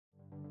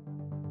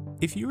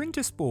If you're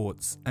into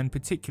sports, and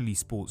particularly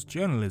sports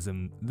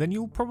journalism, then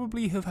you'll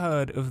probably have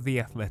heard of The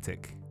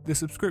Athletic, the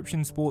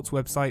subscription sports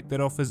website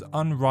that offers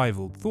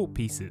unrivaled thought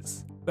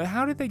pieces. But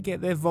how did they get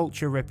their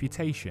vulture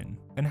reputation?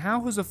 And how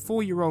has a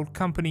 4-year-old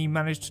company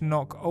managed to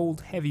knock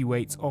old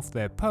heavyweights off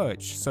their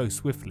perch so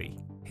swiftly?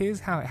 Here's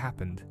how it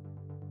happened.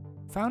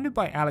 Founded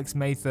by Alex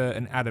Mather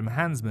and Adam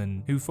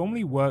Hansman, who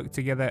formerly worked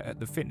together at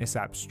the fitness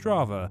app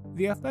Strava,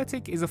 The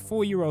Athletic is a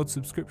 4-year-old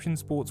subscription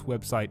sports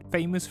website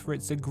famous for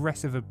its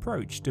aggressive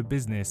approach to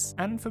business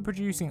and for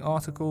producing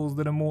articles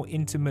that are more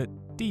intimate,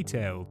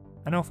 detailed,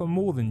 and offer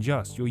more than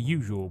just your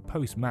usual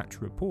post-match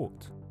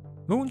report.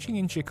 Launching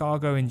in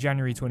Chicago in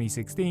January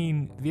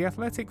 2016, The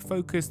Athletic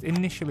focused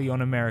initially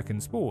on American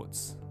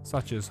sports,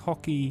 such as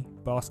hockey,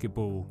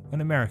 basketball,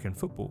 and American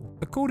football.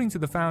 According to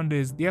the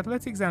founders, The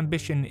Athletic's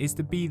ambition is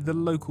to be the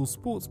local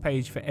sports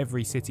page for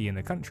every city in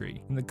the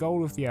country, and the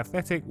goal of The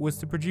Athletic was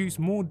to produce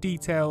more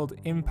detailed,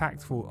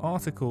 impactful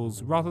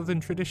articles rather than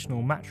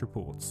traditional match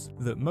reports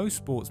that most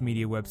sports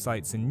media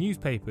websites and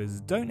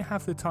newspapers don't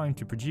have the time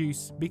to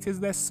produce because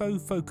they're so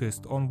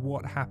focused on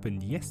what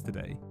happened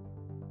yesterday.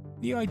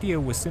 The idea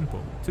was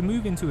simple: to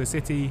move into a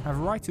city, have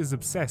writers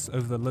obsess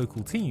over the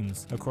local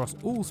teams across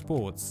all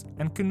sports,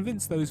 and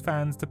convince those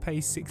fans to pay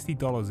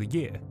 $60 a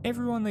year.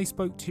 Everyone they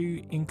spoke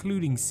to,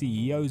 including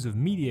CEOs of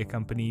media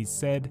companies,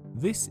 said,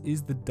 "This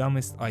is the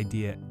dumbest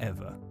idea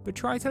ever." But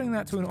try telling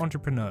that to an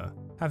entrepreneur.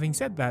 Having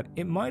said that,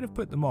 it might have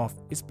put them off,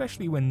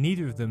 especially when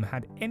neither of them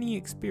had any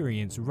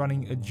experience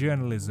running a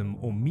journalism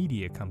or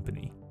media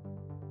company.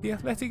 The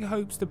Athletic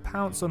hopes to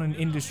pounce on an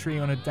industry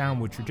on a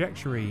downward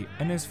trajectory,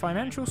 and as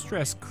financial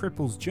stress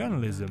cripples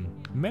journalism,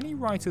 many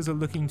writers are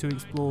looking to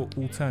explore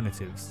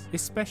alternatives,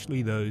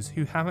 especially those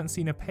who haven't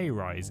seen a pay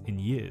rise in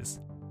years.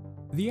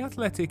 The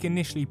Athletic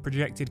initially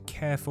projected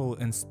careful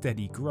and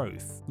steady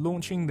growth,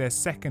 launching their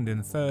second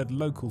and third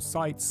local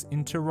sites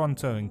in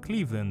Toronto and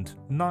Cleveland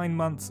 9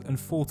 months and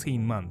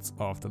 14 months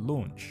after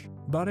launch.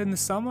 But in the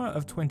summer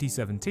of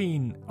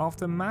 2017,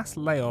 after mass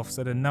layoffs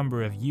at a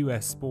number of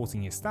US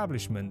sporting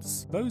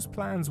establishments, those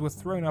plans were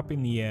thrown up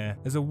in the air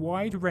as a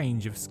wide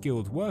range of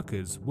skilled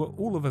workers were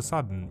all of a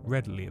sudden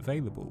readily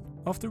available.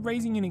 After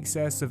raising in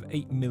excess of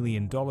 $8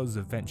 million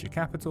of venture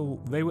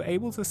capital, they were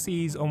able to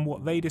seize on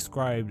what they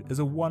described as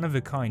a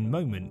one-of-a-kind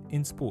moment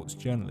in sports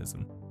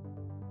journalism.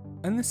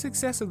 And the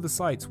success of the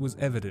sites was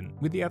evident,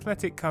 with The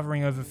Athletic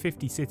covering over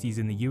 50 cities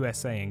in the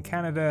USA and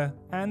Canada,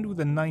 and with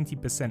a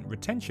 90%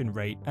 retention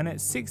rate, and at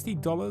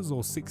 $60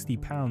 or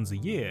 £60 a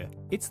year,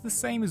 it's the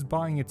same as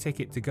buying a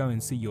ticket to go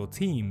and see your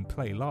team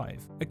play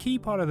live. A key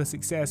part of the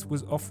success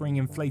was offering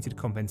inflated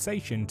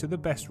compensation to the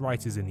best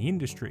writers in the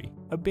industry,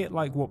 a bit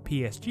like what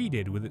PSG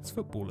did with its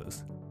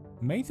footballers.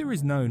 Mather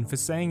is known for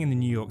saying in the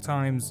New York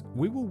Times,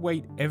 "We will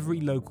wait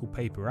every local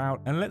paper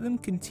out and let them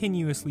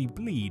continuously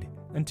bleed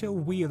until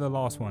we are the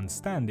last ones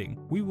standing.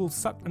 We will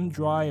suck them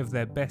dry of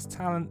their best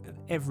talent at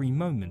every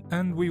moment,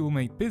 and we will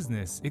make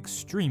business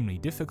extremely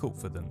difficult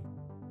for them."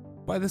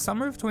 By the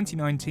summer of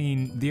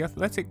 2019, The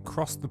Athletic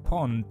crossed the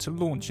pond to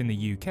launch in the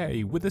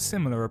UK with a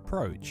similar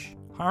approach,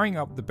 hiring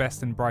up the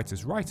best and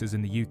brightest writers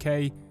in the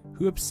UK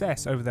who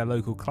obsess over their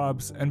local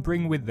clubs and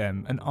bring with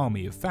them an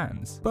army of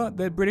fans. But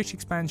their British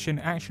expansion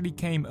actually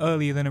came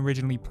earlier than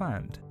originally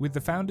planned, with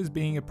the founders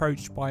being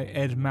approached by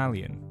Ed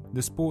Malyon,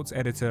 the sports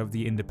editor of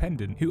The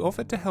Independent, who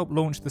offered to help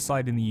launch the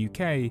site in the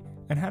UK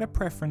and had a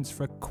preference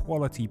for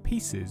quality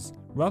pieces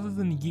rather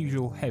than the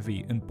usual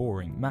heavy and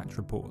boring match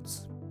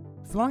reports.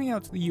 Flying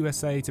out to the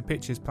USA to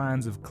pitch his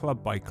plans of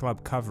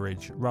club-by-club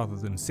coverage rather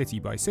than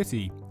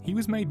city-by-city, he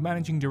was made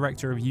managing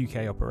director of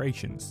UK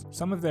operations.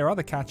 Some of their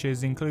other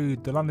catches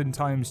include the London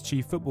Times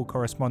chief football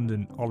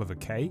correspondent Oliver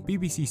Kay,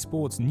 BBC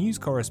Sports news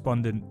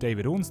correspondent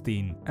David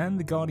Ornstein, and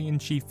The Guardian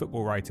chief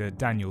football writer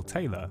Daniel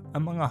Taylor,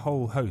 among a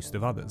whole host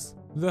of others.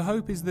 The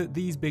hope is that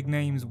these big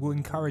names will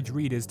encourage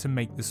readers to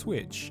make the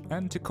switch,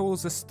 and to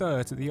cause a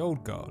stir to the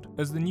old guard.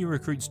 As the new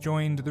recruits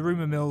joined, the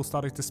rumour mill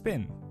started to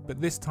spin, but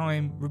this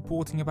time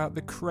reporting about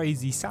the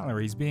crazy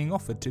salaries being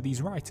offered to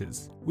these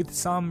writers, with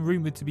some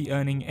rumoured to be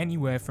earning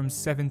anywhere from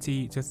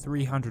 £70,000 to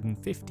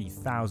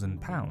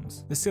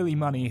 £350,000. The silly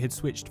money had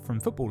switched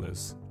from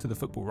footballers to the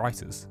football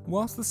writers.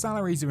 Whilst the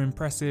salaries are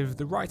impressive,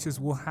 the writers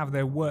will have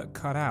their work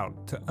cut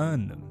out to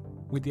earn them,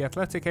 with The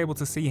Athletic able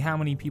to see how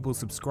many people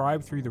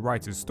subscribe through the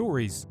writers'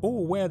 stories,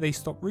 or where they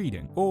stop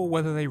reading, or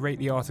whether they rate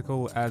the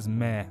article as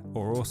meh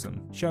or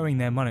awesome, showing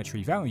their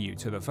monetary value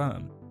to the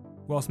firm.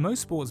 Whilst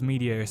most sports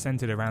media are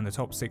centred around the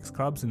top 6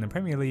 clubs in the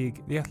Premier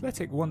League, The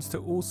Athletic wants to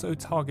also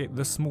target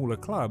the smaller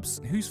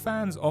clubs, whose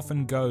fans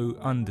often go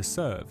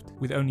underserved,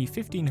 with only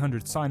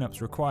 1,500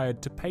 sign-ups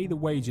required to pay the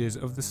wages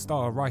of the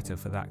star writer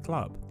for that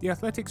club. The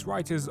Athletic's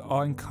writers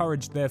are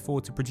encouraged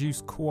therefore to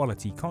produce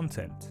quality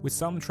content, with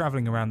some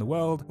travelling around the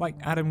world, like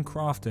Adam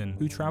Crafton,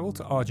 who travelled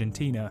to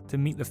Argentina to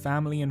meet the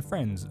family and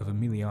friends of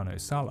Emiliano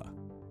Sala.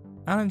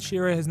 Alan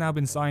Shearer has now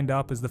been signed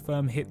up as the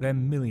firm hit their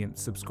millionth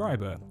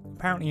subscriber,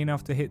 apparently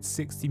enough to hit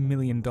 $60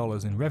 million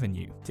in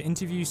revenue, to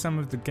interview some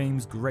of the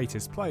game's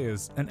greatest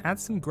players and add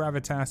some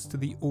gravitas to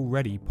the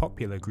already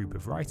popular group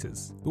of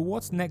writers. But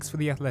what's next for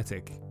The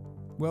Athletic?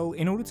 Well,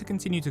 in order to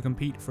continue to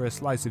compete for a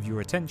slice of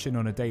your attention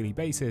on a daily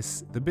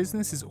basis, the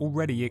business is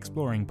already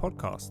exploring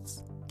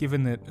podcasts.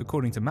 Given that,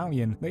 according to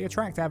Malyon, they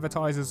attract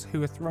advertisers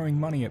who are throwing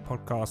money at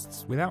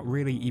podcasts without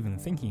really even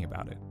thinking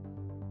about it.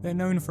 They're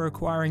known for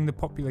acquiring the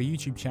popular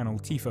YouTube channel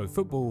Tifo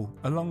Football,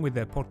 along with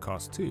their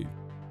podcast too.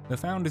 The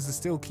founders are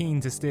still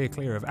keen to steer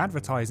clear of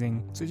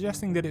advertising,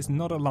 suggesting that it's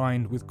not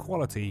aligned with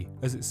quality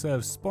as it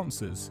serves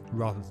sponsors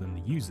rather than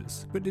the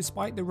users. But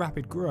despite the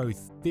rapid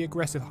growth, the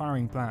aggressive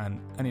hiring plan,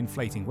 and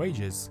inflating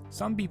wages,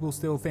 some people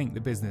still think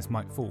the business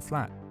might fall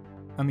flat.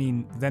 I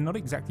mean, they're not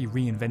exactly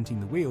reinventing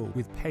the wheel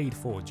with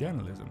paid-for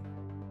journalism.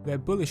 Their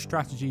bullish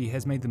strategy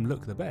has made them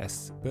look the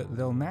best, but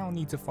they'll now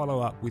need to follow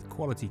up with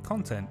quality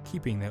content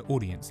keeping their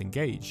audience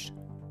engaged.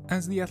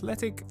 As The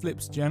Athletic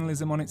flips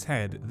journalism on its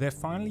head, they're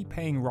finally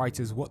paying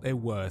writers what they're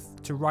worth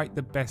to write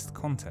the best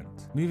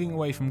content, moving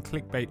away from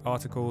clickbait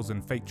articles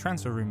and fake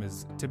transfer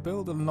rumours to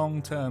build a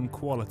long-term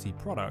quality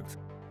product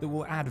that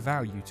will add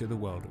value to the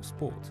world of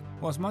sport.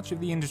 Whilst much of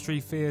the industry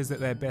fears that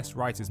their best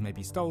writers may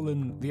be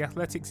stolen, The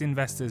Athletic's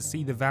investors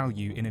see the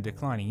value in a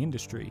declining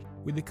industry.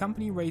 With the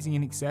company raising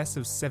in excess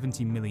of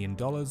 $70 million,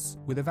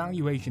 with a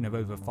valuation of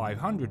over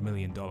 $500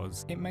 million,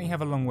 it may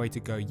have a long way to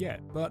go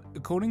yet, but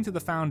according to the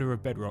founder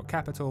of Bedrock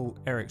Capital,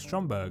 Eric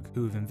Stromberg,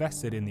 who have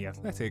invested in The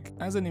Athletic,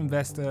 as an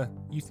investor,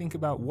 you think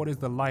about what is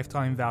the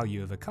lifetime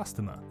value of a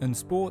customer, and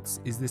sports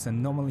is this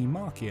anomaly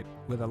market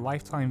where the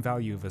lifetime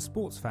value of a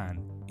sports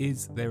fan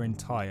is their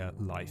entire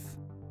life.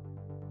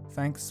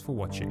 Thanks for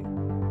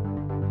watching.